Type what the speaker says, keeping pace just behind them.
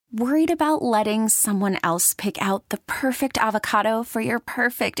Worried about letting someone else pick out the perfect avocado for your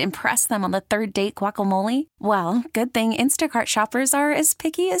perfect impress them on the third date guacamole? Well, good thing Instacart shoppers are as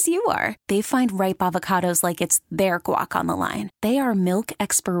picky as you are. They find ripe avocados like it's their guac on the line. They are milk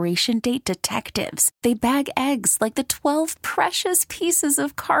expiration date detectives. They bag eggs like the 12 precious pieces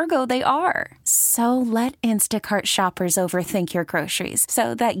of cargo they are. So let Instacart shoppers overthink your groceries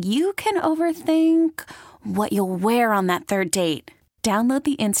so that you can overthink what you'll wear on that third date. Download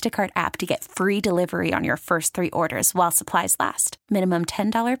the Instacart app to get free delivery on your first 3 orders while supplies last. Minimum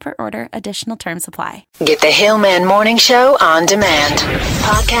 $10 per order. Additional terms apply. Get the Hillman Morning Show on demand.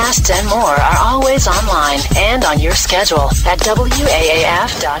 Podcasts and more are always online and on your schedule at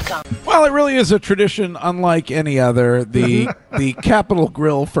WAAF.com. Well, it really is a tradition unlike any other. The Capital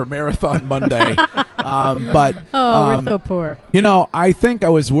Grille for Marathon Monday. We're so poor. You know, I think I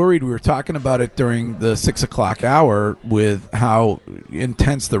was worried. We were talking about it during the 6 o'clock hour with how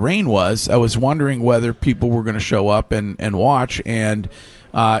intense the rain was. I was wondering whether people were going to show up and watch, and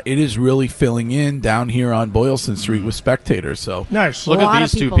it is really filling in down here on Boylston Street with spectators. So nice. Look at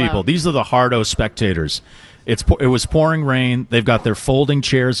these two people. These are the hardo spectators. It was pouring rain. They've got their folding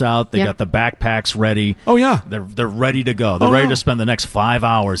chairs out. They got the backpacks ready. Oh yeah, they're ready to go. They're ready to spend the next 5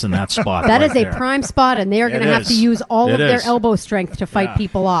 hours in that spot. That is a prime spot, and they are going to have to use all of their elbow strength to fight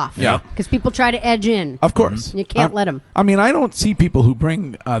people off. Yeah, because people try to edge in. Of course, you can't let them. I mean, I don't see people who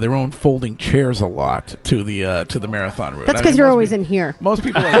bring their own folding chairs a lot to the marathon route. That's because you're always in here. Most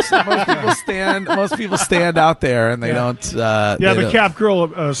people stand. Most people stand out there, and they don't. The Cap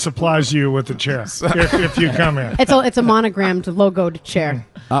Grille supplies you with the chair if you come in. It's a monogrammed logoed chair.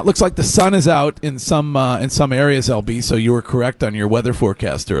 Looks like the sun is out in some areas, LB. So you were correct on your weather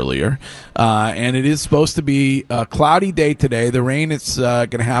forecast earlier, and it is supposed to be a cloudy day today. The rain is going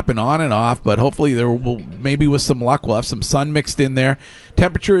to happen on and off, but hopefully there will, maybe with some luck, we'll have some sun mixed in there.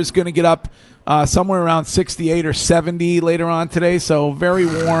 Temperature is going to get up somewhere around 68 or 70 later on today. So very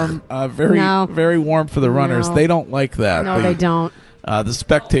warm, very warm for the runners. No. They don't like that. No, they don't. The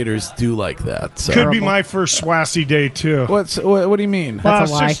spectators do like that. So. Could be my first swassy day, too. What do you mean?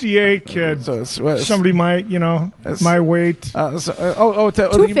 That's a lie. 68, kid. Somebody might, my weight.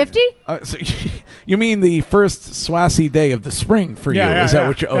 250? You mean the first swassy day of the spring for you? Is that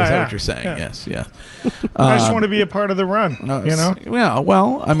what you're saying? Yeah. Yes, yeah. I just want to be a part of the run, Yeah,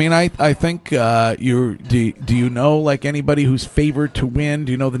 well, I mean, I think do you know, like, anybody who's favored to win?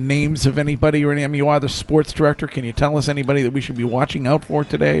 Do you know the names of anybody or any? I mean, you are the sports director. Can you tell us anybody that we should be watching out for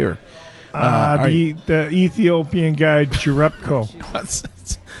today? Or the Ethiopian guy Jerepko.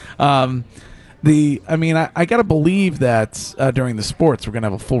 I got to believe that during the sports we're going to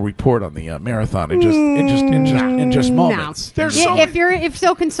have a full report on the marathon in just moments. No. If you're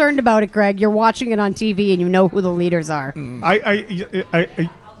so concerned about it, Greg, you're watching it on TV and you know who the leaders are.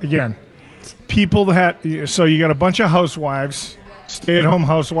 Again, people so you got a bunch of housewives, stay-at-home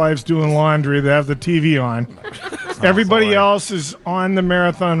housewives doing laundry that have the TV on. Everybody else is on the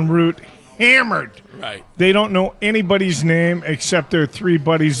marathon route hammered. Right. They don't know anybody's name except their 3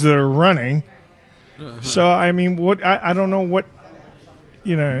 buddies that are running. So, I mean, I don't know what,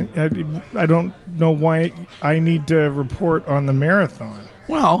 I don't know why I need to report on the marathon.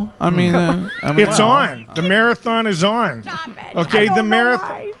 Well, it's on. The marathon is on. Okay, the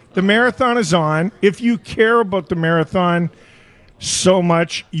marathon is on. If you care about the marathon so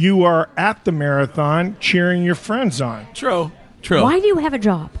much, you are at the marathon cheering your friends on. True. Why do you have a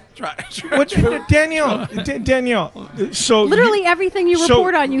job? Danielle. So literally everything you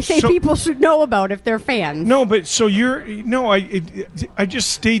report on, you say people should know about if they're fans. No, but I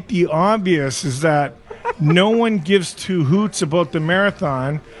just state the obvious is that no one gives 2 hoots about the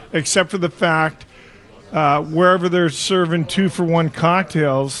marathon except for the fact wherever they're serving 2-for-1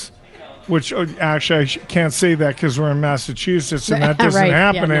 cocktails. Which actually I can't say that because we're in Massachusetts and that doesn't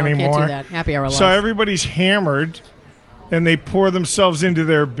happen anymore. Can't do that. Happy hour so everybody's hammered, and they pour themselves into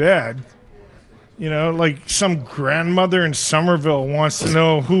their bed. Like some grandmother in Somerville wants to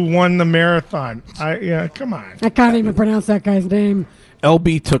know who won the marathon. Come on. I can't even pronounce that guy's name.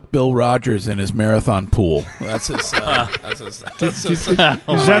 LB took Bill Rogers in his marathon pool. That's his. Is that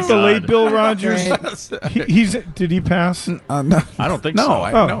the late Bill Rogers? Did he pass? No, I don't think so.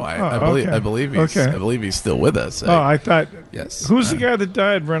 I believe he's. Okay. I believe he's still with us. I thought. Yes. Who's the guy that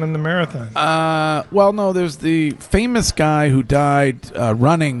died running the marathon? Well, no. There's the famous guy who died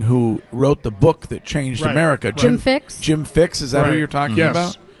running, who wrote the book that changed America. Jim Fixx. Jim Fixx. Is that who you're talking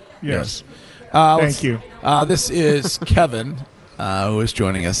about? Yes. Thank you. This is Kevin. Who is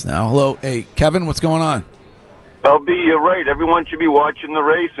joining us now. Hello. Hey, Kevin, what's going on? LB, you're right. Everyone should be watching the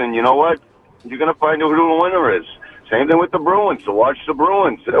race, and you know what? You're going to find out who the winner is. Same thing with the Bruins. So watch the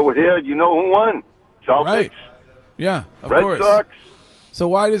Bruins. Over here, you know who won? Celtics. Right. Yeah, of Red course. Sox. So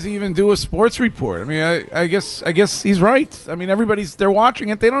why does he even do a sports report? I mean, I guess he's right. I mean, they're watching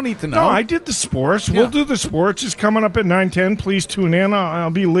it. They don't need to know. No, I did the sports. Yeah. We'll do the sports. It's coming up at 9:10. Please tune in. I'll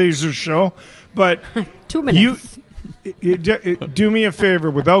be laser show. But 2 minutes. you do me a favor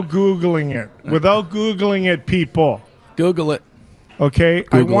without Googling it. Without Googling it, people. Google it. Okay?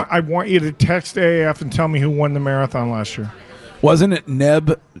 Google I want you to text AAF and tell me who won the marathon last year. Wasn't it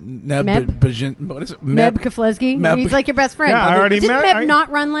Neb? Meb? What is it? Meb Keflezighi? Meb- He's like your best friend. Yeah, I already Didn't met- Meb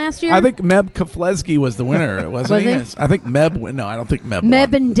not run last year? I think Meb Keflezighi was the winner, wasn't he? Was he? I think Meb. No, I don't think Meb.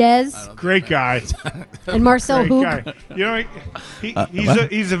 Meb won. and Des Great guy. and Marcel Great Hook. guy. You know,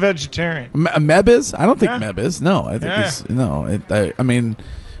 he's a vegetarian. Meb is? I don't think Yeah. Meb is. No, I think Yeah. he's no. I mean,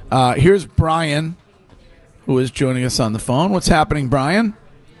 here's Brian, who is joining us on the phone. What's happening, Brian?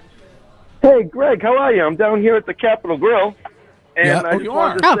 Hey, Greg, how are you? I'm down here at the Capital Grille, and Yeah. I Oh, just you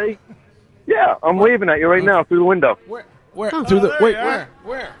wanted are? to say, yeah, I'm waving at you right now through the window. Where? Oh. Through the there wait? you are.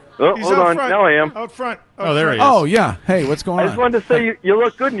 Where? Oh, He's hold out on, front. now I am. Out front. Oh, there he is. Oh yeah. Hey, what's going I on? just wanted to say you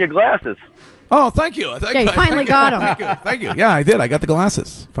look good in your glasses. Oh, thank you. Yeah, you finally got 'em. Thank you. Yeah, I did. I got the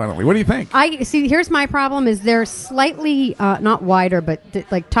glasses finally. What do you think? I see. Here's my problem: is they're slightly not wider, but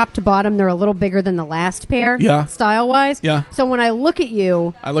like top to bottom, they're a little bigger than the last pair. Yeah. style wise. Yeah. So when I look at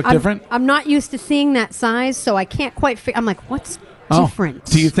you, I look I'm different? I'm not used to seeing that size, so I can't quite. I'm like, what's different?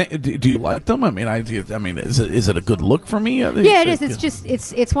 Do you think? Do you like them? I mean, is it a good look for me? Yeah, it is. It's just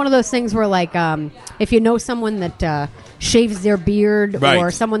it's one of those things where like if you know someone that shaves their beard Right.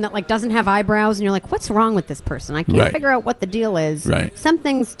 or someone that like doesn't have eyebrows and you're like, what's wrong with this person? I can't Right. figure out what the deal is. Right.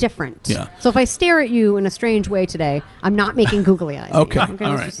 Something's different. Yeah. So if I stare at you in a strange way today, I'm not making googly eyes. Okay. I'm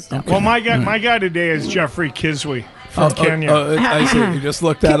gonna All just right. stop. Okay. Well, my guy today is Jeffrey Kiswe from Kenya. I see. You just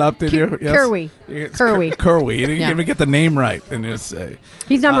looked that up, did you? Yes. Kerwi. It's Kerwi. Kerwi. You didn't Yeah. even get the name right. And it's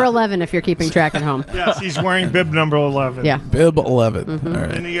He's number 11 if you're keeping track at home. Yes, he's wearing bib number 11. Yeah. Bib 11. Mm-hmm. All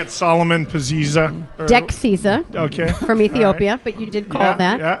right. And you get Solomon Paziza. Deck Caesar Okay. from Ethiopia, but you did call it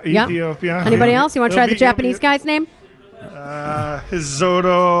that. Yeah, Ethiopia. Anybody else? You want to try the Japanese guy's name?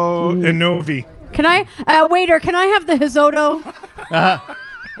 Hizoto Inovi. Can I, waiter, can I have the Hisoto?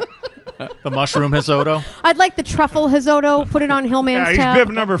 The mushroom risotto. I'd like the truffle Hisoto. Put it on Yeah, Hillman's he's tab. bib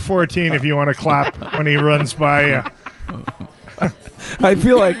number 14 if you want to clap when he runs by you. I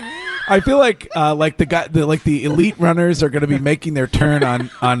feel like the elite runners are going to be making their turn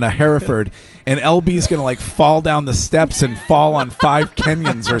on Hereford, and LB's going to like fall down the steps and fall on 5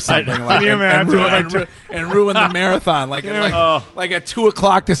 Kenyans or something like you imagine? and ruin the marathon like at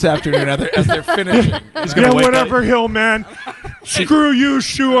 2:00 this afternoon as they're finishing. He's Yeah, gonna wake whatever, up. Hill man. Screw you,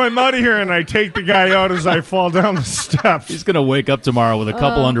 Shu. I'm out of here. And I take the guy out as I fall down the steps. He's going to wake up tomorrow with a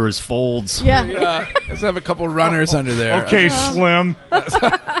couple under his folds. Yeah. Yeah, let's have a couple runners under there. Okay, Slim.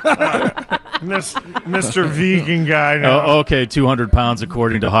 Mr. Vegan guy now. Oh, okay, 200 pounds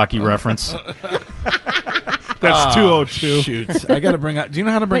according to Hockey Reference. That's 202. Shoot, I got to bring up. Do you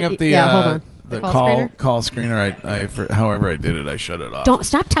know how to bring Wait, up the yeah, hold on. the Call call screener? However I did it, I shut it off. Don't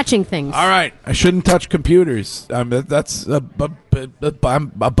stop touching things. All right, I shouldn't touch computers. That's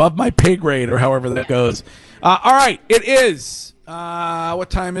I'm above my pay grade, or however that goes. All right, it is. What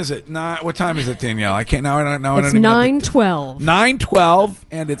time is it? What time is it, Danielle? I can't now. I don't know. It's 9:12. 9:12,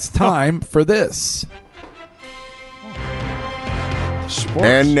 and it's time for this. Sports.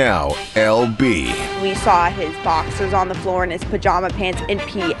 And now, LB We saw his boxers on the floor and his pajama pants and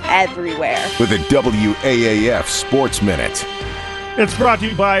pee everywhere. with a WAAF Sports Minute. It's brought to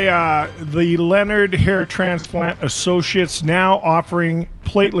you by the Leonard Hair Transplant Associates, now offering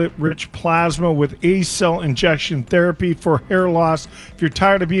platelet-rich plasma with A-cell injection therapy for hair loss. If you're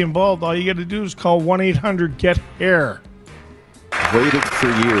tired of being involved, all you got to do is call 1-800-GET-HAIR. Waited for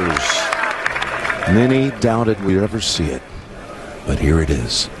years. Many doubted we'd ever see it. But here it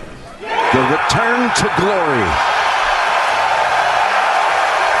is. The return to glory.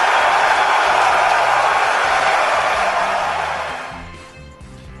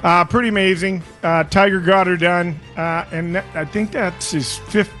 Pretty amazing. Tiger got her done, and I think that's his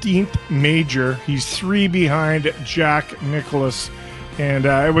 15th major. He's 3 behind Jack Nicklaus, and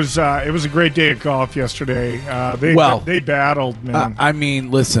it was a great day of golf yesterday. They battled, man. I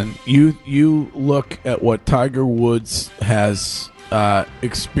mean, listen, you look at what Tiger Woods has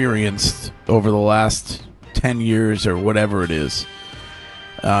experienced over the last 10 years or whatever it is.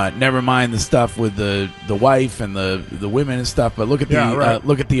 Never mind the stuff with the wife and the women and stuff, but look at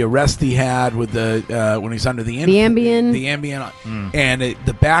look at the arrest he had with the when he's under the Ambien, and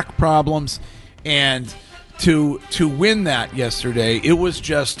the back problems, and to win that yesterday, it was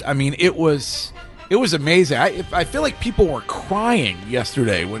just, I mean, it was It was amazing. I feel like people were crying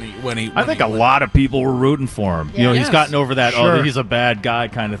yesterday when he. I think a lot of people were rooting for him. Yeah. He's gotten over that. Sure. Oh, he's a bad guy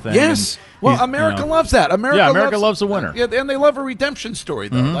kind of thing. Yes. And Well, America loves that. America loves a winner. Yeah, and they love a redemption story,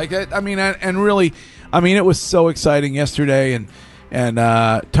 though. Like, and really, it was so exciting yesterday, and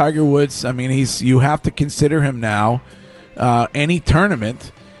Tiger Woods. You have to consider him now, any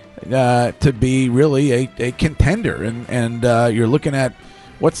tournament, to be really a contender, and you're looking at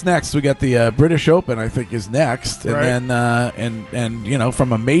what's next. We got the British Open, I think, is next, and then and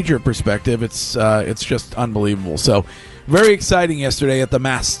from a major perspective, it's just unbelievable. So. Very exciting yesterday at the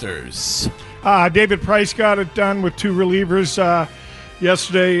Masters. David Price got it done with 2 relievers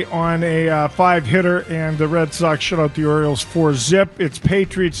yesterday on a 5-hitter, and the Red Sox shut out the Orioles 4-0. It's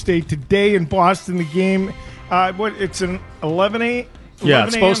Patriots Day today in Boston. The game, it's an 11-8? Yeah,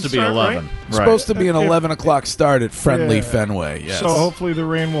 it's supposed to be 11. Right? It's supposed to be an 11 o'clock start at friendly Fenway. Yes. So hopefully the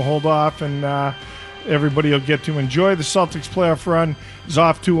rain will hold off, and everybody will get to enjoy. The Celtics playoff run is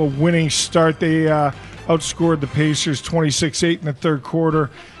off to a winning start. They outscored the Pacers 26-8 in the third quarter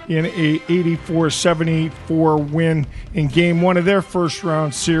in a 84-74 win in Game 1 of their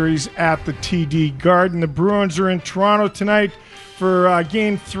first-round series at the TD Garden. The Bruins are in Toronto tonight for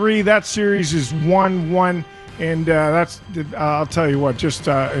Game 3. That series is 1-1, and that's, I'll tell you what, just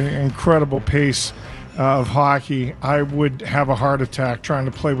an incredible pace of hockey. I would have a heart attack trying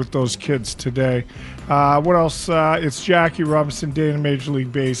to play with those kids today. What else? It's Jackie Robinson Day in Major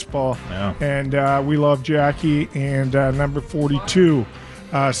League Baseball. Yeah. And we love Jackie. And number 42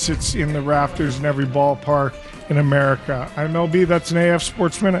 sits in the rafters in every ballpark in America. I'm LB. That's an AF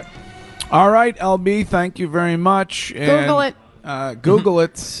Sports Minute. All right, LB, thank you very much. Google it. Google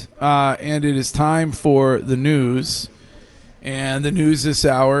it. And it is time for the news. And the news this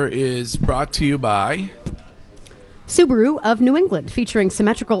hour is brought to you by Subaru of New England, featuring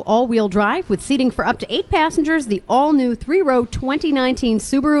symmetrical all-wheel drive with seating for up to 8 passengers. The all-new 3-row 2019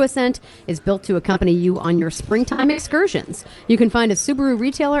 Subaru Ascent is built to accompany you on your springtime excursions. You can find a Subaru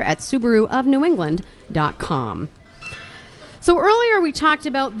retailer at SubaruofNewEngland.com. So earlier we talked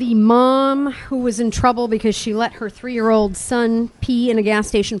about the mom who was in trouble because she let her 3-year-old son pee in a gas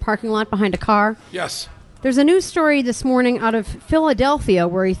station parking lot behind a car. Yes. There's a news story this morning out of Philadelphia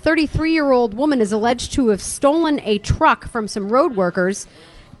where a 33-year-old woman is alleged to have stolen a truck from some road workers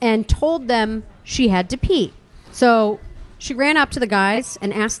and told them she had to pee. So she ran up to the guys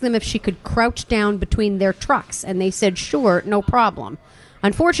and asked them if she could crouch down between their trucks, and they said, sure, no problem.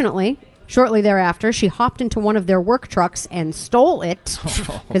 Unfortunately, shortly thereafter, she hopped into one of their work trucks and stole it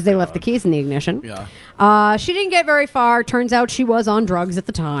because they left the keys in the ignition. Yeah. She didn't get very far. Turns out she was on drugs at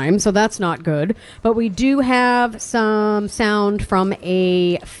the time, so that's not good. But we do have some sound from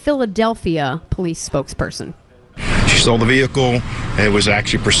a Philadelphia police spokesperson. She stole the vehicle. It was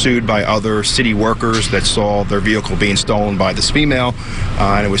actually pursued by other city workers that saw their vehicle being stolen by this female,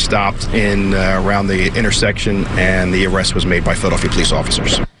 and it was stopped in around the intersection, and the arrest was made by Philadelphia police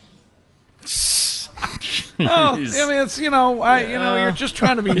officers. Oh, it's you're just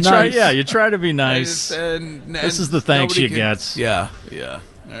trying to be nice. You try to be nice. This is the thanks she gets. Yeah. All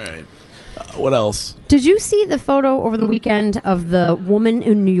right. What else? Did you see the photo over the weekend of the woman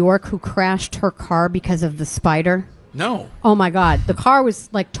in New York who crashed her car because of the spider? No. Oh my God. The car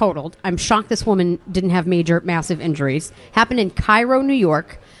was totaled. I'm shocked this woman didn't have massive injuries. Happened in Cairo, New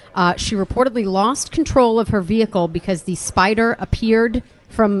York. She reportedly lost control of her vehicle because the spider appeared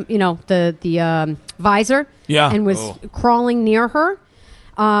from the visor and was crawling near her.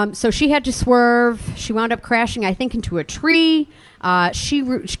 So she had to swerve. She wound up crashing, I think, into a tree. She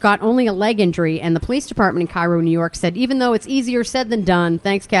got only a leg injury, and the police department in Cairo, New York said, even though it's easier said than done,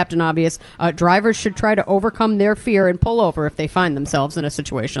 thanks, Captain Obvious, drivers should try to overcome their fear and pull over if they find themselves in a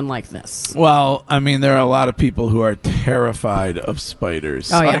situation like this. Well, there are a lot of people who are terrified of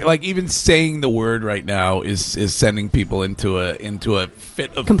spiders. Oh, yeah. Like even saying the word right now is sending people into a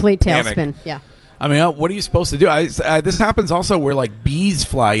fit of complete panic. tailspin. Yeah. What are you supposed to do? This happens also where bees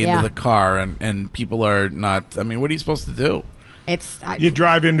fly into the car and people are not. What are you supposed to do? You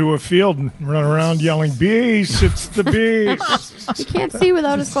drive into a field and run around yelling, "Bees! It's the bees!" You can't see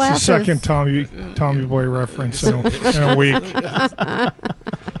without his glasses. It's the second Tommy Boy reference in a week.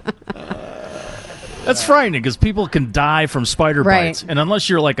 That's frightening because people can die from spider bites, and unless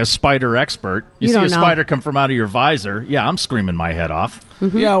you're a spider expert, you see a spider come from out of your visor. Yeah, I'm screaming my head off.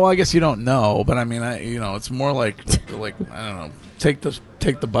 Mm-hmm. Yeah, well, I guess you don't know, but it's more like I don't know. Take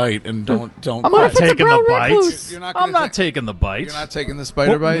the bite and don't. I'm not taking the recluse. bite. I'm not taking the bite. You're not taking the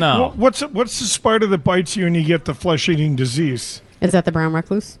spider bite. No. What's the spider that bites you and you get the flesh-eating disease? Is that the brown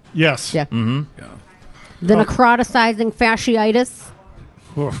recluse? Yes. Yeah. Mm-hmm. Yeah. The necroticizing fasciitis.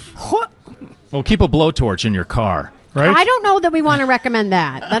 Well, keep a blowtorch in your car. Right? I don't know that we want to recommend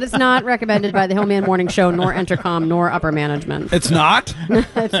that. That is not recommended by the Hillman Morning Show, nor Entercom, nor upper management. It's not?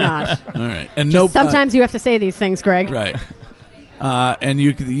 It's not. All right. And Sometimes you have to say these things, Greg. Right. And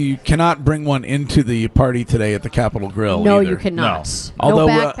you cannot bring one into the party today at the Capitol Grill. No, either. you cannot. No. No Although,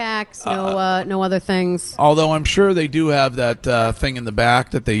 backpacks, no other things. Although I'm sure they do have that thing in the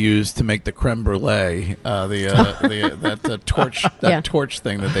back that they use to make the creme brulee, that torch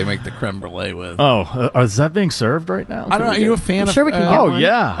thing that they make the creme brulee with. Oh, is that being served right now? I don't know. Are you a fan of? Sure, we can get one.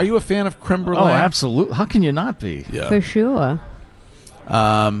 Yeah. Are you a fan of creme brulee? Oh, absolutely. How can you not be? Yeah, for sure.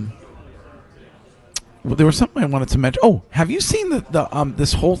 Well, there was something I wanted to mention. Oh, have you seen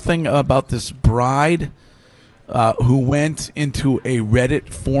this whole thing about this bride who went into a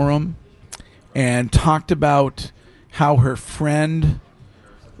Reddit forum and talked about how her friend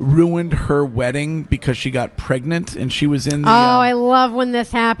ruined her wedding because she got pregnant and she was in the... I love when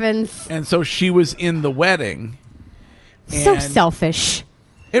this happens. And so she was in the wedding. So selfish.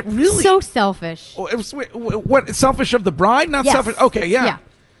 It really... So selfish. It was, what, selfish of the bride? Not yes. selfish? Okay, yeah.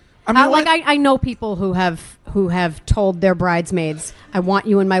 I mean, I know people who have told their bridesmaids, "I want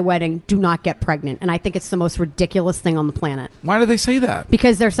you in my wedding. Do not get pregnant." And I think it's the most ridiculous thing on the planet. Why do they say that?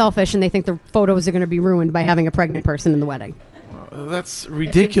 Because they're selfish and they think their photos are going to be ruined by having a pregnant person in the wedding. That's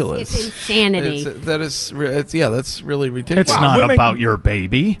ridiculous. It's insanity. That's really ridiculous. It's not about your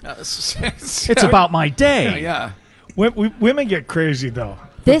baby. It's about my day. Yeah. Women get crazy though.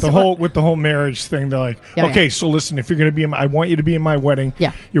 With the whole marriage thing, they're like, okay, so listen, if you're going to be I want you to be in my wedding.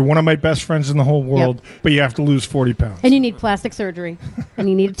 Yeah. You're one of my best friends in the whole world, but you have to lose 40 pounds. And you need plastic surgery, and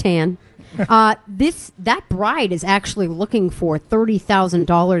you need a tan. That bride is actually looking for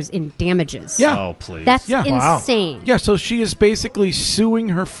 $30,000 in damages. Yeah. Oh, please. That's insane. Wow. Yeah, so she is basically suing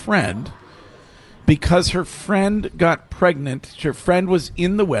her friend because her friend got pregnant. Her friend was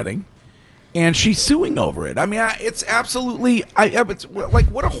in the wedding. And she's suing over it. I mean, it's absolutely. It's like,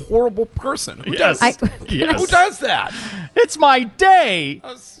 what a horrible person. Who does that? It's my day.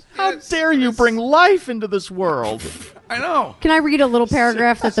 How dare you bring life into this world? I know. Can I read a little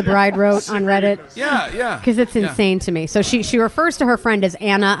paragraph that the bride wrote on Reddit? Yeah. Because it's insane to me. So she refers to her friend as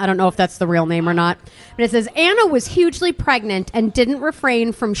Anna. I don't know if that's the real name or not. But it says, Anna was hugely pregnant and didn't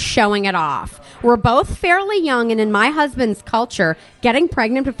refrain from showing it off. We're both fairly young, and in my husband's culture, getting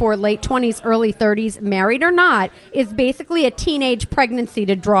pregnant before late 20s, early 30s, married or not, is basically a teenage pregnancy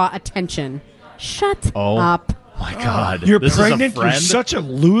to draw attention. Shut up. My God. You're this pregnant? Is a friend? You're such a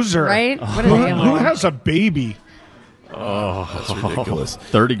loser. Right? What Who has a baby? Oh, that's ridiculous.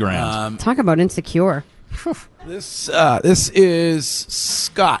 30 grand. Talk about insecure. This is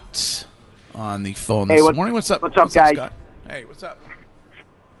Scott on the phone this morning. What's up? What's up, guys? Scott? Hey, what's up?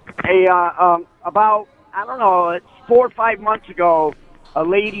 Hey, about, I don't know, it's 4 or 5 months ago, a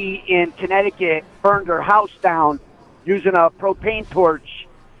lady in Connecticut burned her house down using a propane torch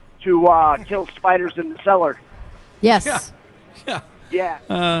to kill spiders in the cellar. Yes. Yeah.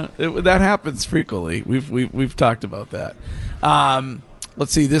 That happens frequently. We've talked about that.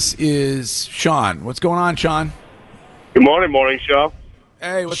 Let's see. This is Sean. What's going on, Sean? Good morning show.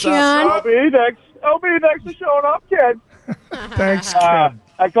 Hey, what's Sean? up? I'll be next to showing up, kid. Thanks, kid.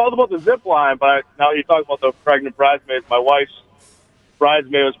 I called about the zip line, but now you talk about the pregnant bridesmaids. My wife's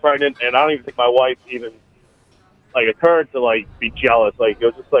bridesmaid was pregnant, and I don't even think my wife even occurred to be jealous. It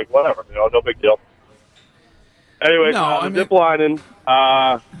was just whatever, no big deal. Anyway, zip lining.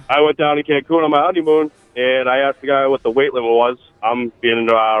 I went down to Cancun on my honeymoon, and I asked the guy what the weight limit was. I'm being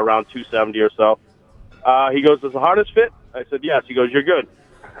around 270 or so. He goes, "Does the harness fit?" I said, "Yes." He goes, "You're good."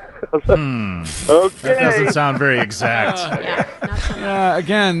 Okay. That doesn't sound very exact. Yeah.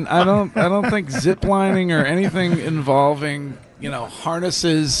 Again, I don't think zip lining or anything involving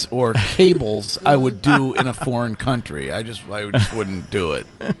harnesses or cables I would do in a foreign country. I just wouldn't do it.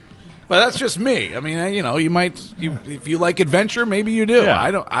 But that's just me. I mean, you might, if you like adventure, maybe you do. Yeah.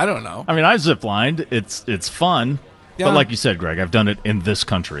 I don't know. I mean, I zip-lined. It's fun. Yeah. But like you said, Greg, I've done it in this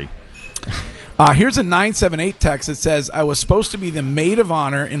country. Here's a 978 text that says, I was supposed to be the maid of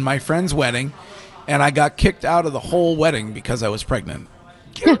honor in my friend's wedding, and I got kicked out of the whole wedding because I was pregnant.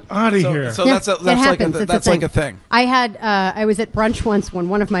 Get out of here. So that's like a thing. I was at brunch once when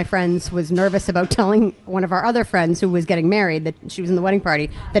one of my friends was nervous about telling one of our other friends who was getting married that she was in the wedding party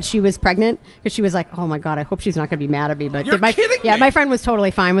that she was pregnant, because she was like, "Oh my God, I hope she's not going to be mad at me." But You're kidding me. my friend was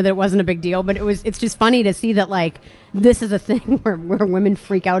totally fine with it. It wasn't a big deal, but it's just funny to see that this is a thing where women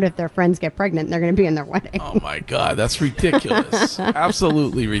freak out if their friends get pregnant and they're going to be in their wedding. Oh my God, that's ridiculous.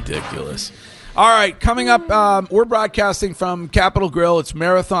 Absolutely ridiculous. All right, coming up, we're broadcasting from Capital Grille. It's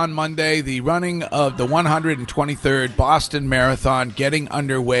Marathon Monday, the running of the 123rd Boston Marathon getting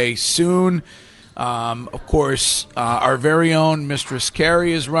underway soon. Of course, our very own Mistress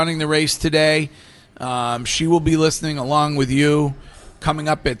Carrie is running the race today. She will be listening along with you coming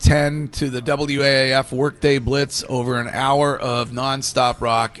up at 10 to the WAAF Workday Blitz, over an hour of nonstop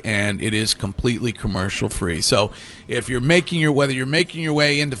rock, and it is completely commercial free. So if you're whether you're making your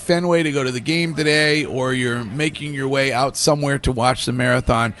way into Fenway to go to the game today, or you're making your way out somewhere to watch the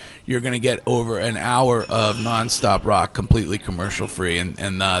marathon, you're going to get over an hour of nonstop rock, completely commercial free,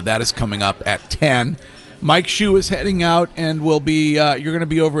 and that is coming up at 10. Mike Shue is heading out, and will be. You're going to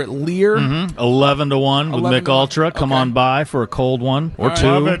be over at Lear. 11 to 1 with Mick Ultra. Come on by for a cold one or two.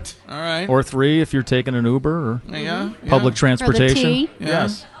 Love it. All right. Or 3 if you're taking an Uber or public transportation. Or the tea.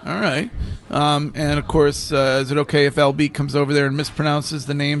 Yes. All right. And, of course, is it okay if LB comes over there and mispronounces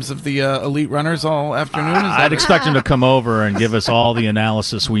the names of the elite runners all afternoon? I'd expect him to come over and give us all the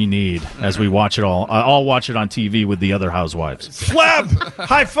analysis we need as we watch it all. I'll watch it on TV with the other housewives. Fleb!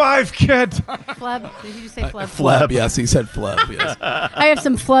 High five, kid! Fleb? Did you say fleb? Fleb, yes. He said fleb, yes. I have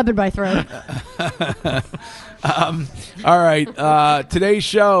some fleb in my throat. All right. Today's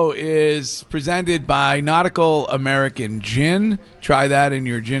show is presented by Nautical American Gin. Try that in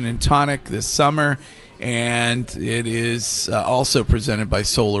your gin and tonic this summer. And it is also presented by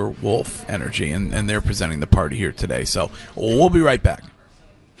Solar Wolf Energy, and they're presenting the party here today. So we'll be right back.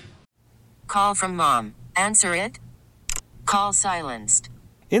 Call from mom. Answer it. Call silenced.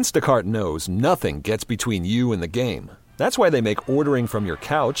 Instacart knows nothing gets between you and the game. That's why they make ordering from your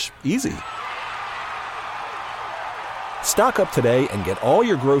couch easy. Stock up today and get all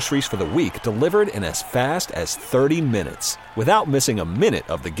your groceries for the week delivered in as fast as 30 minutes without missing a minute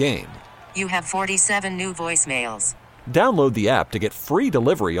of the game. You have 47 new voicemails. Download the app to get free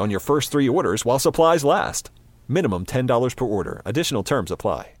delivery on your first 3 orders while supplies last. Minimum $10 per order. Additional terms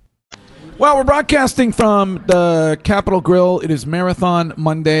apply. Well, we're broadcasting from the Capital Grille. It is Marathon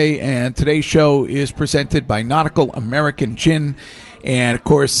Monday, and today's show is presented by Nautical American Gin. And, of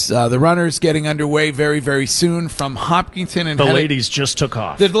course, the runners getting underway very, very soon from Hopkinton. And the ladies just took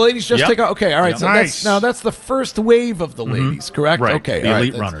off. Did the ladies just take off? Okay, all right. Yep. So that's the first wave of the ladies, correct? Right. Okay, the all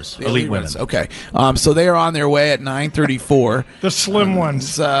elite right. runners. The elite women. runners. Okay. So they are on their way at 9:34. The slim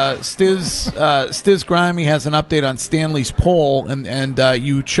ones. Stiz Grimy has an update on Stanley's poll, and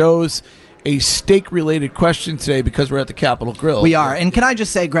you chose a steak-related question today because we're at the Capital Grille. We are. And can I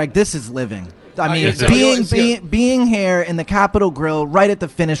just say, Greg, this is living. I mean, being here in the Capital Grille, right at the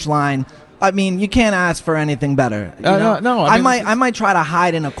finish line. I mean, you can't ask for anything better. No. I might try to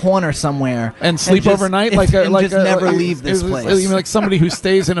hide in a corner somewhere and sleep overnight, never leave this place. You mean like somebody who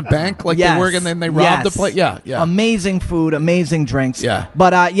stays in a bank, like they work and then they rob the place? Yeah. Amazing food, amazing drinks. Yeah.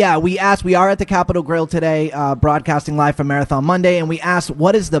 But we asked. We are at the Capital Grille today, broadcasting live from Marathon Monday, and we asked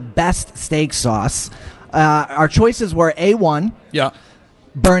what is the best steak sauce. Our choices were A1. Yeah.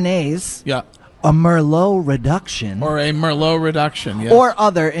 Béarnaise. Yeah. A Merlot reduction. Or a Merlot reduction, yes. Or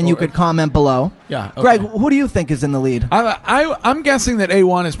other, and you could comment below. Yeah. Okay. Greg, who do you think is in the lead? I'm guessing that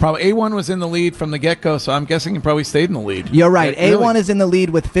A1 was in the lead from the get-go, so I'm guessing he probably stayed in the lead. You're right. Really? A1 is in the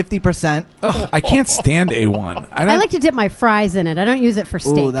lead with 50%. I can't stand A1. I like to dip my fries in it. I don't use it for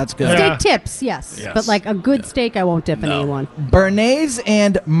steak. Ooh, that's good. Steak tips, yes. But like a good steak, I won't dip in A1. Béarnaise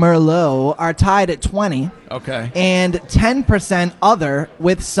and Merlot are tied at 20. Okay. And 10% other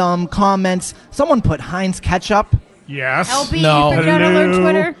with some comments. Someone put Heinz ketchup. Yes. LB, you forgot to learn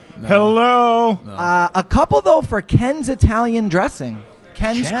Twitter. No. Hello. A couple, though, for Ken's Italian dressing.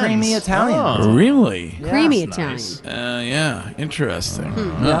 Ken's Creamy Italian. Oh. Really? Yeah. Creamy Italian. Nice. Yeah. Interesting.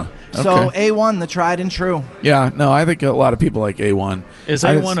 Yeah. Okay. So A1, the tried and true. Yeah, no, I think a lot of people like A1. Is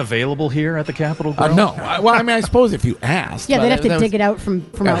A1 available here at the Capital Grille? No. I suppose if you asked. Yeah, they'd have to dig it out from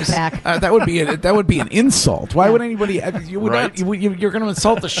out back. That would be an insult. Why would anybody? You're going to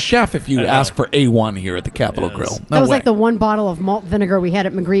insult the chef if you ask for A1 here at the Capital Grille. No that was way. like the one bottle of malt vinegar we had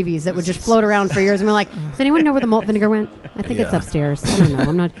at McGreevy's that would just float around for years. And we're like, does anyone know where the malt vinegar went? I think it's upstairs. I don't know.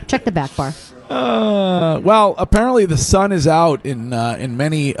 I'm not. Check the back bar. Well, apparently the sun is out in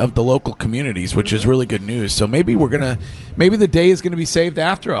many of the local communities, which is really good news. So maybe the day is gonna be saved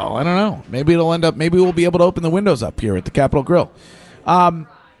after all. I don't know. Maybe we'll be able to open the windows up here at the Capital Grille.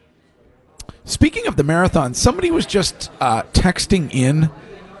 Speaking of the marathon, somebody was just texting in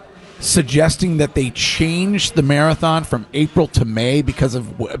suggesting that they changed the marathon from April to May because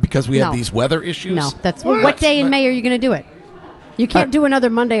we have these weather issues. No, that's what day in May are you going to do it? You can't do another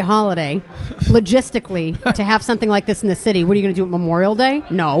Monday holiday logistically to have something like this in the city. What are you going to do at Memorial Day?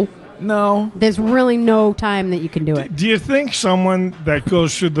 No. There's really no time that you can do it. Do you think someone that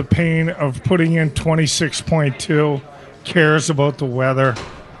goes through the pain of putting in 26.2 cares about the weather?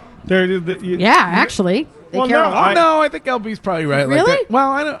 Yeah, actually. They care a lot. I think LB's probably right. Really? Like that.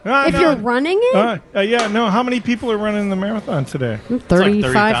 Well, I don't. If you're running it? Yeah, no. How many people are running the marathon today?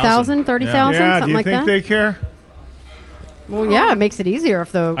 35,000, 30,000, Yeah, something do you like think that. they care? Well, yeah, it makes it easier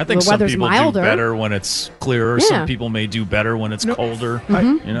if the I think some weather's people milder. do better when it's clearer. Yeah. Some people may do better when it's colder.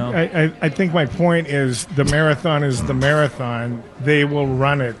 I think my point is the marathon is the marathon. They will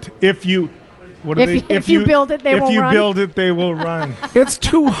run it. If you build it, they will run. build it, they will run. It's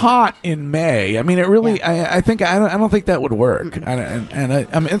too hot in May. I mean, it really. I don't think that would work.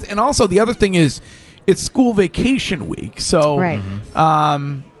 And also the other thing is, it's school vacation week. So, right.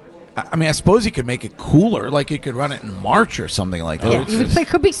 I mean, I suppose you could make it cooler. Like you could run it in March or something like that. Yeah, it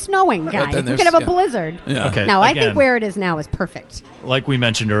could be snowing, guys. then You could have a blizzard. Yeah. Okay, Now, I again, think where it is now is perfect. like we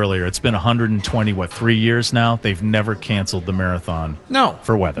mentioned earlier, it's been 120, 3 years now. They've never canceled the marathon. No.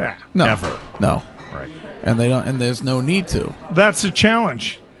 For weather. No. Ever. No. Right. And they don't. And there's no need to. That's the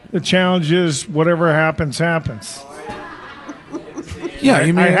challenge. The challenge is whatever happens, happens. Yeah,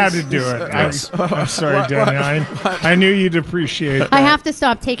 you mean I had to do it. I'm sorry, Danny. I knew you'd appreciate that. I have to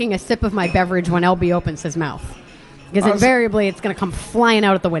stop taking a sip of my beverage when LB opens his mouth. Because invariably it's going to come flying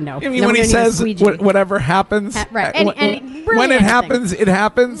out at the window. I mean, when he says whatever happens, right. And really when it anything. happens, it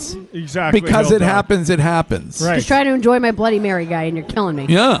happens. Exactly. Because it happens, it happens. Right. Just trying to enjoy my Bloody Mary, guy, and you're killing me.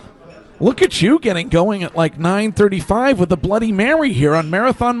 Yeah. Look at you getting going at like 9:35 with a Bloody Mary here on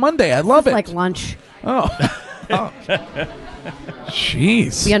Marathon Monday. I love it. Like lunch. Oh.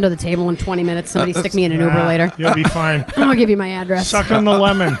 Jeez. Be under the table in 20 minutes. Somebody stick me in an Uber later. You'll be fine. I'll give you my address. Suck on the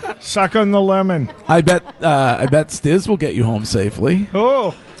lemon. Suck on the lemon. I bet Stiz will get you home safely.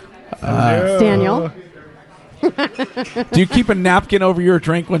 Oh. Daniel. Do you keep a napkin over your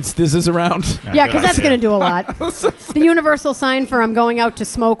drink when Stiz is around? Yeah, because that's going to do a lot. The universal sign for I'm going out to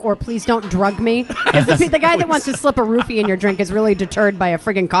smoke or please don't drug me. The guy that wants to slip a roofie in your drink is really deterred by a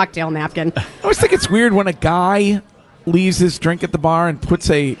friggin' cocktail napkin. I always think it's weird when a guy leaves his drink at the bar and puts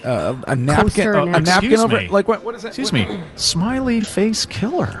a napkin over it. Like what is that? Excuse me. Smiley face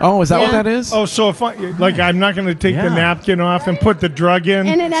killer. Oh, is that what that is? Oh, so if I'm not going to take the napkin off and put the drug in.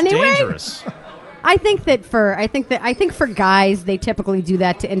 And in any way? Dangerous. I think for guys they typically do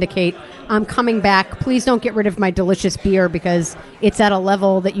that to indicate I'm coming back. Please don't get rid of my delicious beer because it's at a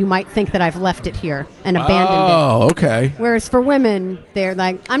level that you might think that I've left it here and abandoned it. Oh, okay. Whereas for women, they're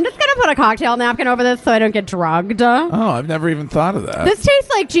like, I'm just gonna put a cocktail napkin over this so I don't get drugged. Oh, I've never even thought of that. This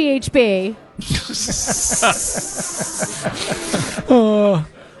tastes like GHB.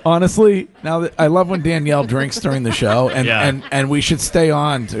 Honestly, now that I love when Danielle drinks during the show, and we should stay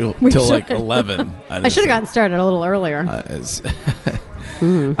on till like 11. I should have gotten started a little earlier.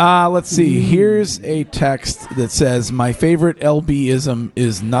 Let's see. Here's a text that says, "My favorite LB-ism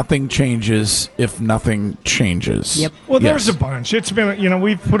is nothing changes if nothing changes." Yep. Well, there's a bunch. It's been,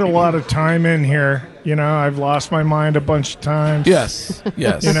 we've put a lot of time in here. I've lost my mind a bunch of times. Yes.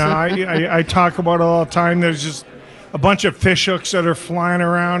 I talk about it all the time. There's just a bunch of fish hooks that are flying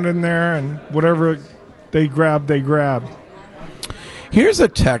around in there, and whatever they grab, they grab. Here's a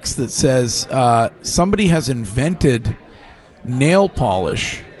text that says, somebody has invented nail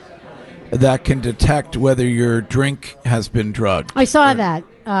polish that can detect whether your drink has been drugged. I saw that.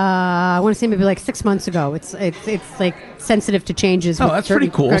 I want to say maybe like 6 months ago. It's like sensitive to changes. Oh, that's pretty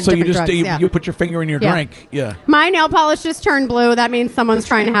cool. So you just you put your finger in your drink. Yeah. My nail polish just turned blue. That means someone's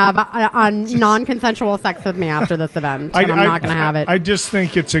trying to have non-consensual sex with me after this event. I'm not going to have it. I just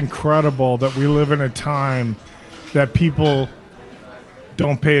think it's incredible that we live in a time that people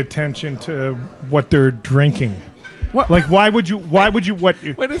don't pay attention to what they're drinking. What? Like, why would you Wait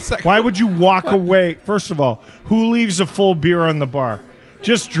a second. Why would you walk away? First of all, who leaves a full beer on the bar?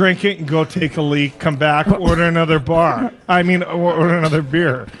 Just drink it and go take a leak, come back, order another order another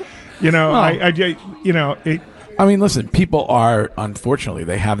beer. I mean, listen, people are, unfortunately,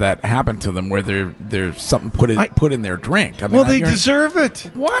 they have that happen to them where there's something put in their drink. I mean, they deserve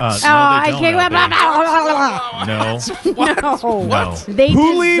it. What? I can't. No. No. They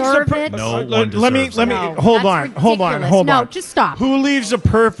deserve it. No one Let me. No, Hold that's on. ridiculous. No, just stop. Who leaves a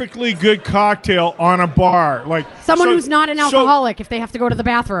perfectly good cocktail on a bar? Like someone who's not an alcoholic if they have to go to the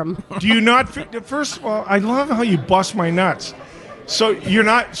bathroom. Do you not? First of all, I love how you bust my nuts. So you're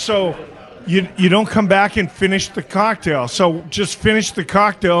not. So you don't come back and finish the cocktail. So just finish the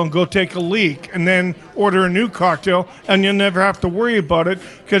cocktail and go take a leak, and then order a new cocktail, and you'll never have to worry about it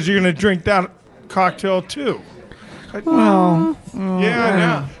because you're going to drink that cocktail too. Well,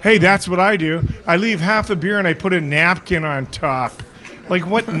 yeah. Hey, that's what I do. I leave half the beer and I put a napkin on top. Like,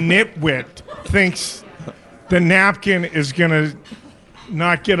 what nitwit thinks the napkin is going to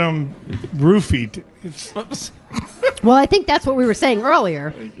not get them roofied? Well, I think that's what we were saying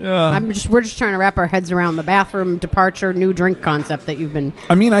earlier. We're just trying to wrap our heads around the bathroom departure, new drink concept that you've been.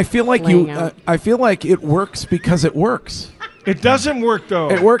 I mean, I feel like out. I feel like it works because it works. It doesn't work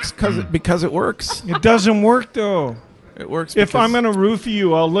though. It works because it works. It doesn't work though. It works. If I'm going to roofie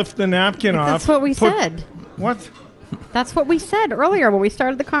you, I'll lift the napkin off. That's what we said. What? That's what we said earlier when we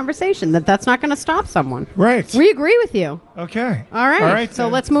started the conversation, that's not going to stop someone. Right. We agree with you. Okay. All right. So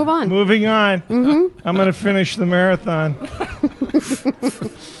let's move on. Moving on. Mm-hmm. I'm going to finish the marathon.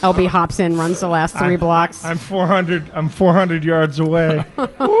 LB hops in, runs the last 3 blocks. I'm 400 yards away.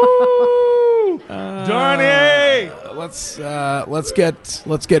 Woo! Donnie! Let's get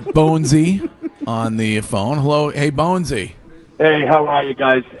Bonesy on the phone. Hello, hey Bonesy. Hey, how are you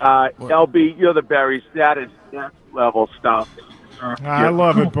guys? LB, you're the berries. That is next level stuff. I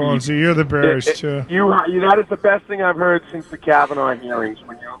love it, Bonesy. You're the berries too. That is the best thing I've heard since the Kavanaugh hearings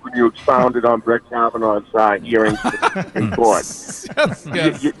when you expounded on Brett Kavanaugh's hearings in court.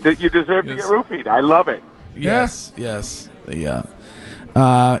 Yes. You deserve to get roofied. I love it. Yes. Yeah.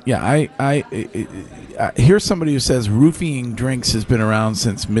 I hear somebody who says roofing drinks has been around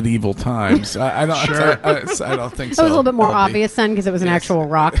since medieval times. I don't. Sure. I don't think so. It was a little bit more obvious then because it was an actual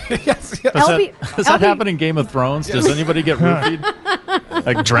rock. Yes. Does that happen in Game of Thrones? Does anybody get roofied?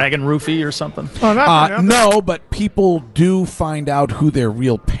 Like dragon roofie or something? No, but people do find out who their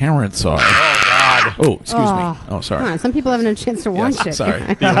real parents are. Oh God! Oh, excuse me. Oh, sorry. Come on, some people haven't had a chance to watch it. Sorry.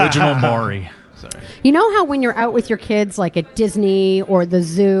 The original Maury. Sorry. You know how when you're out with your kids, like at Disney or the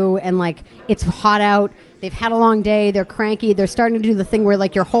zoo, and like it's hot out, they've had a long day, they're cranky, they're starting to do the thing where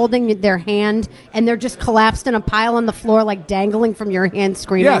like you're holding their hand and they're just collapsed in a pile on the floor, like dangling from your hand,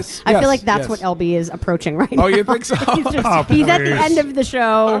 screaming. I feel like that's what LB is approaching right now. Oh, you think so? He's at the end of the show.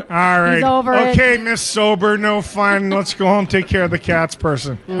 All right. He's over okay, Miss Sober, no fun. Let's go home, take care of the cats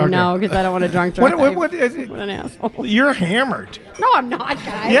person. Okay. No, because I don't want to drunk drive. What is it? What an asshole. You're hammered. No, I'm not,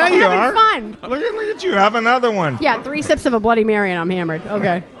 guys. Yeah, I'm you having are. fun. Look at you. Have another one. Yeah, 3 sips of a Bloody Mary and I'm hammered.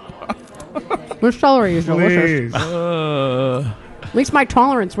 Okay. This celery is delicious. At least my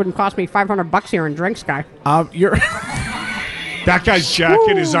tolerance wouldn't cost me $500 here in drinks, guy. You're that guy's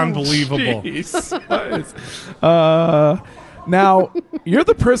jacket is unbelievable. Now you're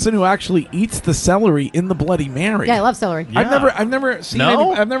the person who actually eats the celery in the Bloody Mary. Yeah, I love celery. Yeah. I've never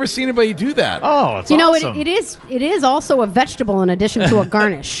seen anybody do that. Oh, it's know awesome. it is also a vegetable in addition to a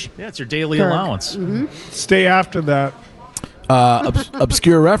garnish. Yeah, it's your daily allowance. Mm-hmm. Stay after that.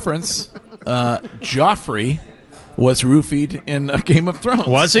 Obscure reference. Joffrey was roofied in Game of Thrones.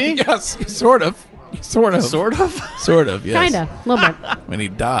 Was he? Yes, sort of. Sort of. Yes. Kinda, a little bit. When he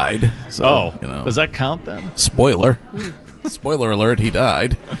died. So, does that count then? Spoiler. Spoiler alert, he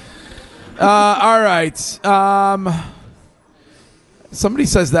died. All right. Somebody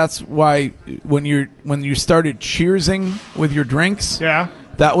says that's why when you started cheersing with your drinks,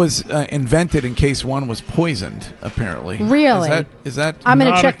 that was invented in case one was poisoned, apparently. Really? Is that I'm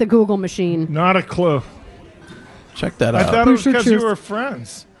going to check the Google machine. Not a clue. Check that out. I thought it was because you were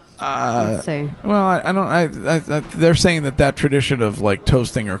friends. Let's see. Well, I don't. They're saying that tradition of like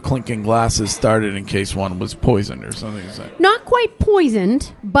toasting or clinking glasses started in case one was poisoned or something. Not quite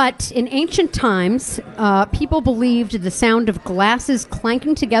poisoned, but in ancient times, people believed the sound of glasses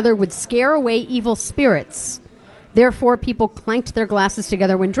clanking together would scare away evil spirits. Therefore, people clanked their glasses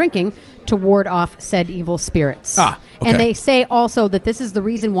together when drinking to ward off said evil spirits. Okay. And they say also that this is the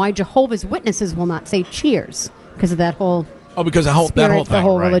reason why Jehovah's Witnesses will not say cheers, because of that whole. Oh, because that whole thing, the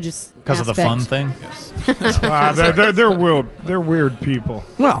whole religious because of the fun thing. Yes. Wow, they're weird. They're weird people.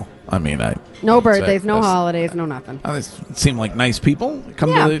 Well, I mean, no birthdays, no holidays, no nothing. They seem like nice people.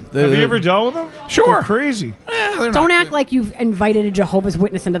 Yeah. Have you ever dealt with them? Sure. They're crazy. Don't act like you've invited a Jehovah's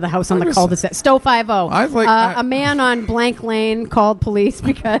Witness into the house on the cul-de-sac. Stowe 50. A man on blank lane called police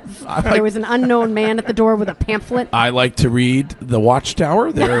because there was an unknown man at the door with a pamphlet. I like to read the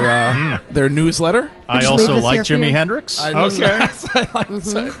Watchtower, their newsletter. I also like Jimi Hendrix.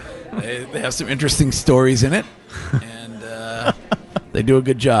 They have some interesting stories in it, and they do a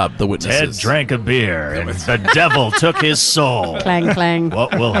good job. The witnesses. Ted drank a beer, and the devil took his soul. Clang, clang.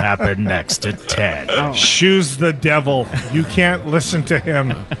 What will happen next to Ted? Oh. Shoes the devil. You can't listen to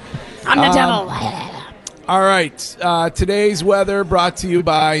him. I'm the devil. All right. Today's weather brought to you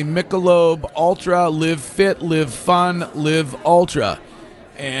by Michelob Ultra. Live fit, live fun, live ultra.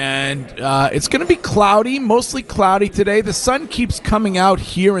 And it's going to be cloudy, mostly cloudy today. The sun keeps coming out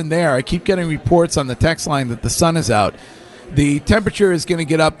here and there. I keep getting reports on the text line that the sun is out. The temperature is going to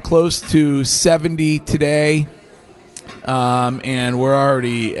get up close to 70 today. And we're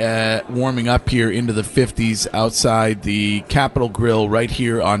already warming up here into the 50s outside the Capital Grille right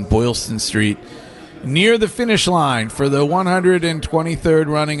here on Boylston Street near the finish line for the 123rd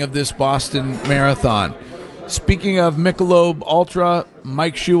running of this Boston Marathon. Speaking of Michelob Ultra,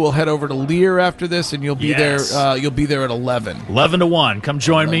 Mike Shue will head over to Lear after this, and you'll be there. You'll be there at 11. 11 to 1. Come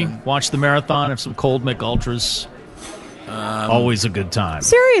join me. Watch the marathon. Have some cold Mick Ultras. Always a good time.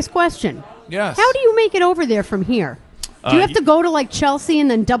 Serious question. Yes. How do you make it over there from here? Do you have to go to like Chelsea and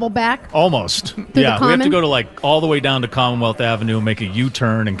then double back? Almost. the We have Common? to go to like all the way down to Commonwealth Avenue, make a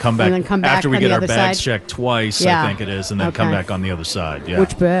U-turn, and come back, And then come back after we on get the our other bags side? checked twice, Yeah. I think it is, and then come Okay. back on the other side. Yeah.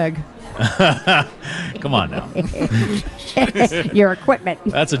 Which bag? Come on now. Your equipment.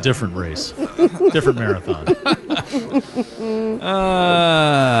 That's a different race. Different marathon.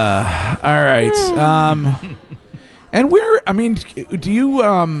 All right. And do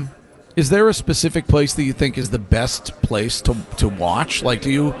you, is there a specific place that you think is the best place to watch? Like,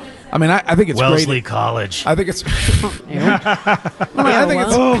 do you, I think it's Wellesley great. College. I think it's,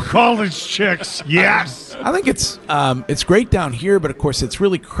 college chicks. Yes. I think it's great down here, but of course it's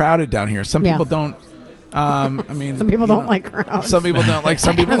really crowded down here. Some Yeah. people don't, some people don't like crowds. Some people don't like,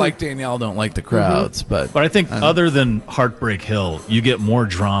 some people like Danielle don't like the crowds, but I think other than Heartbreak Hill, you get more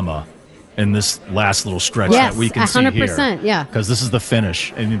drama in this last little stretch Yes, that we can see here. 100%, yeah. Because this is the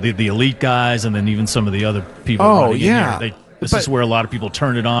finish. And the elite guys and then even some of the other people Oh, running in yeah. here, this is where a lot of people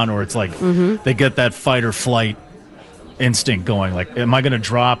turn it on, or it's like they get that fight or flight instinct going. Like, am I going to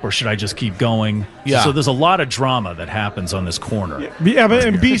drop or should I just keep going? Yeah. So there's a lot of drama that happens on this corner. Yeah, but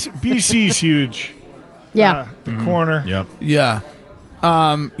and BC's huge. Yeah. The corner. Yep. yeah.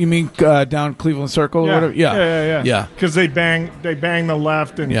 You mean down Cleveland Circle or whatever? Yeah. Because they bang the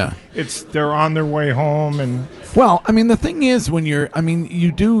left, and they're on their way home, and Well, the thing is, when you're,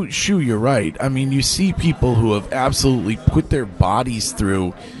 you do, you're right. You see people who have absolutely put their bodies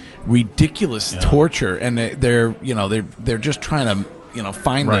through ridiculous torture, and they're just trying to,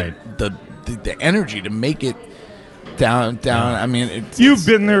 find the energy to make it down. You've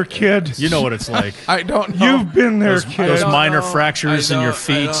been there, kid. You know what it's like. I don't know. You've been there, kid. Those minor fractures in your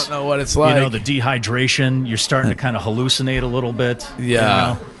feet. I don't know what it's like. The dehydration. You're starting to kind of hallucinate a little bit.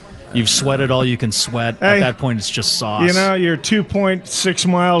 Yeah. You've sweated all you can sweat. Hey, At that point, it's just sauce. You're 2.6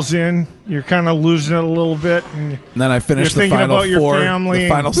 miles in. You're kind of losing it a little bit. And then I finished you're the thinking final about your four, family the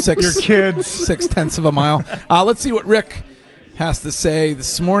final and six, your kids. 0.6 of a mile. Let's see what Rick has to say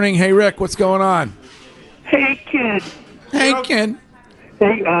this morning. Hey, Rick, what's going on? Hey, kid. Hey, kid.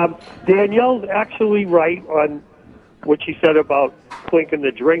 Hey, Danielle's actually right on what she said about clinking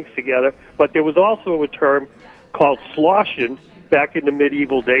the drinks together, but there was also a term called sloshing back in the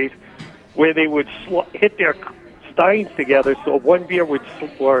medieval days where they would hit their steins together so one beer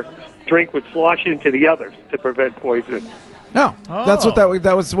or drink would slosh into the others to prevent poisoning. No, that's what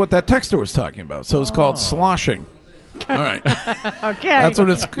that was what that texter was talking about. So it's called sloshing. All right. Okay. That's what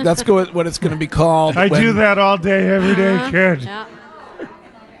it's going to be called. I do that all day, every day, kid. Yeah.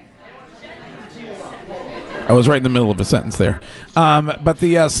 I was right in the middle of a sentence there. But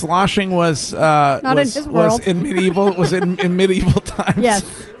the sloshing was Not in his world. was in medieval in medieval times.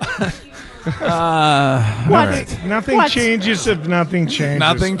 Yes. All right. Nothing changes if nothing changes.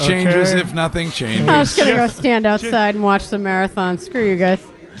 Nothing changes okay? if nothing changes. I'm just going to go stand outside and watch the marathon. Screw you guys.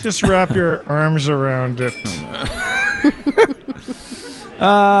 Just wrap your arms around it.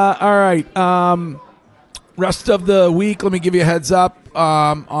 All right. Rest of the week, let me give you a heads up.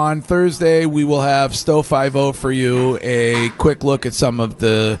 On Thursday, we will have Stowe 5-0 for you, a quick look at some of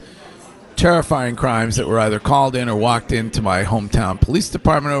the terrifying crimes that were either called in or walked into my hometown police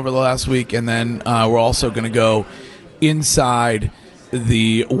department over the last week. And then we're also going to go inside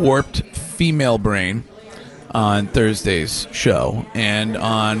the warped female brain on Thursday's show. And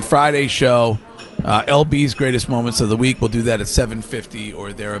on Friday's show, LB's Greatest Moments of the Week, we'll do that at 7:50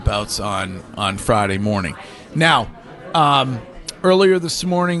 or thereabouts on Friday morning. Now, earlier this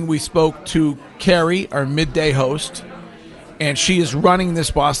morning, we spoke to Carrie, our midday host, and she is running this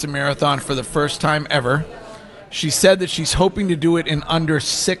Boston Marathon for the first time ever. She said that she's hoping to do it in under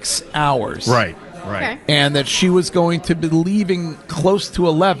 6 hours. Right. Okay. And that she was going to be leaving close to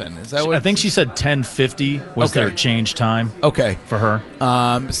 11. Is that what? I think she said 10:50 was their change time. Okay. For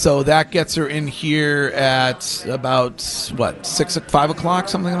her. So that gets her in here at about, 5 o'clock,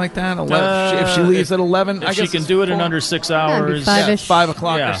 something like that? 11. If she leaves at 11, if I she guess can it's do it in 4. under 6 hours. Yeah, 5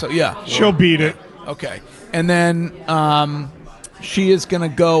 o'clock or so. Yeah. She'll beat it. Okay. And then she is going to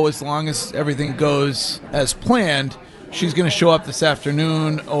go, as long as everything goes as planned, she's going to show up this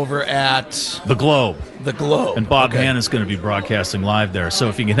afternoon over at The Globe. The Globe. And Bob Hanna is going to be broadcasting live there. So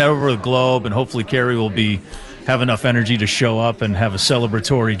if you can head over to The Globe, and hopefully Carrie will have enough energy to show up and have a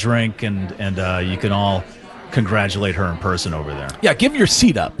celebratory drink, and you can all congratulate her in person over there. Yeah, give your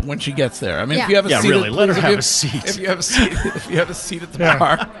seat up when she gets there. I mean, if you have a seat, really, let her have a seat. If you have a seat at the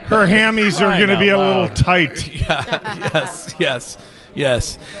bar, her hammies are going to be a little tight.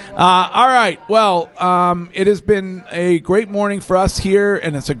 Yes. All right. Well, it has been a great morning for us here,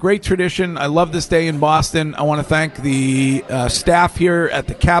 and it's a great tradition. I love this day in Boston. I want to thank the staff here at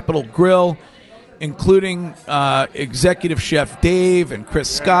the Capital Grille, including Executive Chef Dave and Chris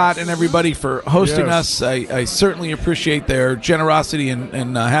Scott and everybody for hosting us. I certainly appreciate their generosity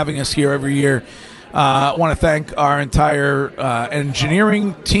in having us here every year. I want to thank our entire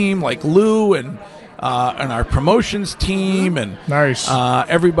engineering team, like Lou and our promotions team and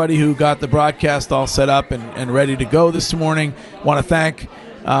everybody who got the broadcast all set up and ready to go this morning. Want to thank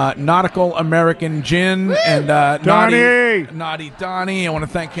Nautical American Gin and Naughty Donnie. I want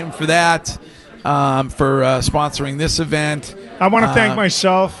to thank him for that. For sponsoring this event. I want to thank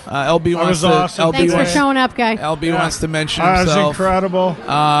myself. LB wants to. Awesome. Thanks for showing up, guy. LB wants to mention himself. That was incredible.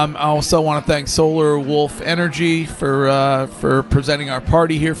 I also want to thank Solar Wolf Energy for presenting our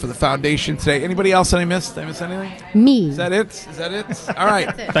party here for the foundation today. Anybody else that I missed? Did I miss anything? Me. Is that it? All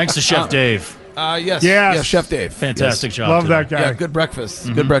right. Thanks to Chef Dave. Yes, Chef Dave. Fantastic job. Love today. that guy. Yeah, good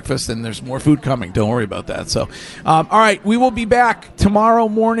breakfast. Good breakfast, and there's more food coming. Don't worry about that. So, all right, we will be back tomorrow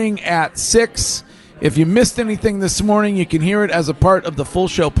morning at 6. If you missed anything this morning, you can hear it as a part of the Full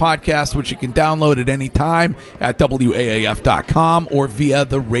Show podcast, which you can download at any time at WAAF.com or via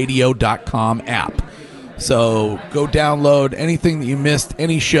the radio.com app. So go download anything that you missed,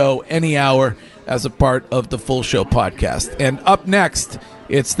 any show, any hour, as a part of the Full Show podcast. And up next,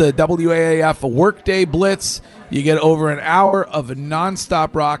 it's the WAAF Workday Blitz. You get over an hour of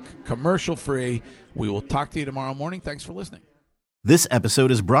nonstop rock, commercial-free. We will talk to you tomorrow morning. Thanks for listening. This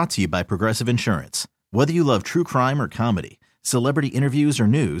episode is brought to you by Progressive Insurance. Whether you love true crime or comedy, celebrity interviews or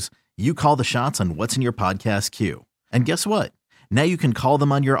news, you call the shots on what's in your podcast queue. And guess what? Now you can call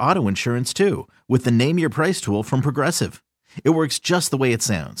them on your auto insurance too with the Name Your Price tool from Progressive. It works just the way it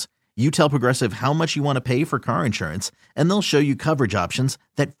sounds. You tell Progressive how much you want to pay for car insurance, and they'll show you coverage options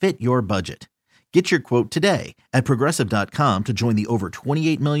that fit your budget. Get your quote today at Progressive.com to join the over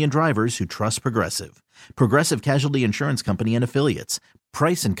 28 million drivers who trust Progressive. Progressive Casualty Insurance Company and Affiliates.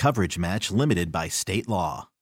 Price and coverage match limited by state law.